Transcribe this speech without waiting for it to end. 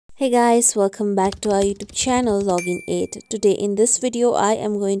Hey guys, welcome back to our YouTube channel Login 8. Today in this video I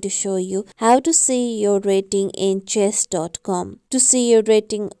am going to show you how to see your rating in chess.com. To see your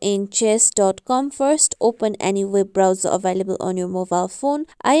rating in chess.com, first open any web browser available on your mobile phone.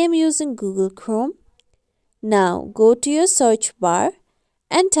 I am using Google Chrome. Now go to your search bar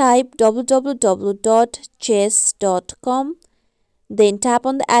and type www.chess.com. Then tap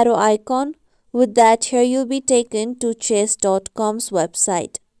on the arrow icon. With that, here you'll be taken to chess.com's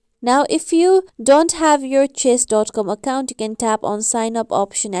website. Now, if you don't have your chess.com account, you can tap on sign up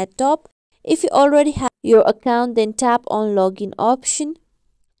option at top. If you already have your account, then tap on login option.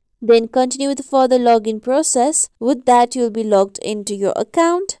 Then continue with the further login process. With that, you'll be logged into your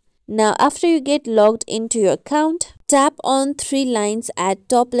account. Now, after you get logged into your account, tap on three lines at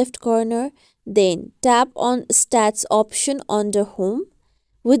top left corner. Then tap on stats option under home.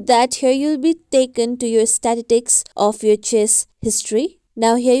 With that, here you'll be taken to your statistics of your chess history.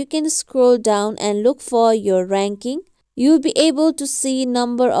 Now here you can scroll down and look for your ranking. You'll be able to see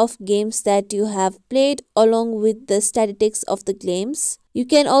number of games that you have played along with the statistics of the games. You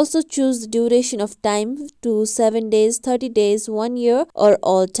can also choose the duration of time to 7 days, 30 days, 1 year or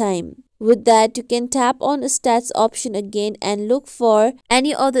all time. With that, you can tap on stats option again and look for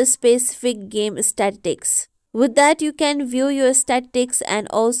any other specific game statistics. With that, you can view your statistics and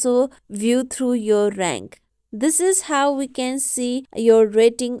also view through your rank. This is how we can see your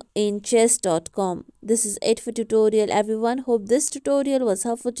rating in chess.com. This is it for tutorial everyone. Hope this tutorial was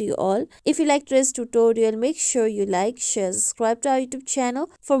helpful to you all. If you liked this tutorial, make sure you like, share, subscribe to our YouTube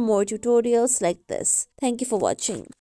channel for more tutorials like this. Thank you for watching.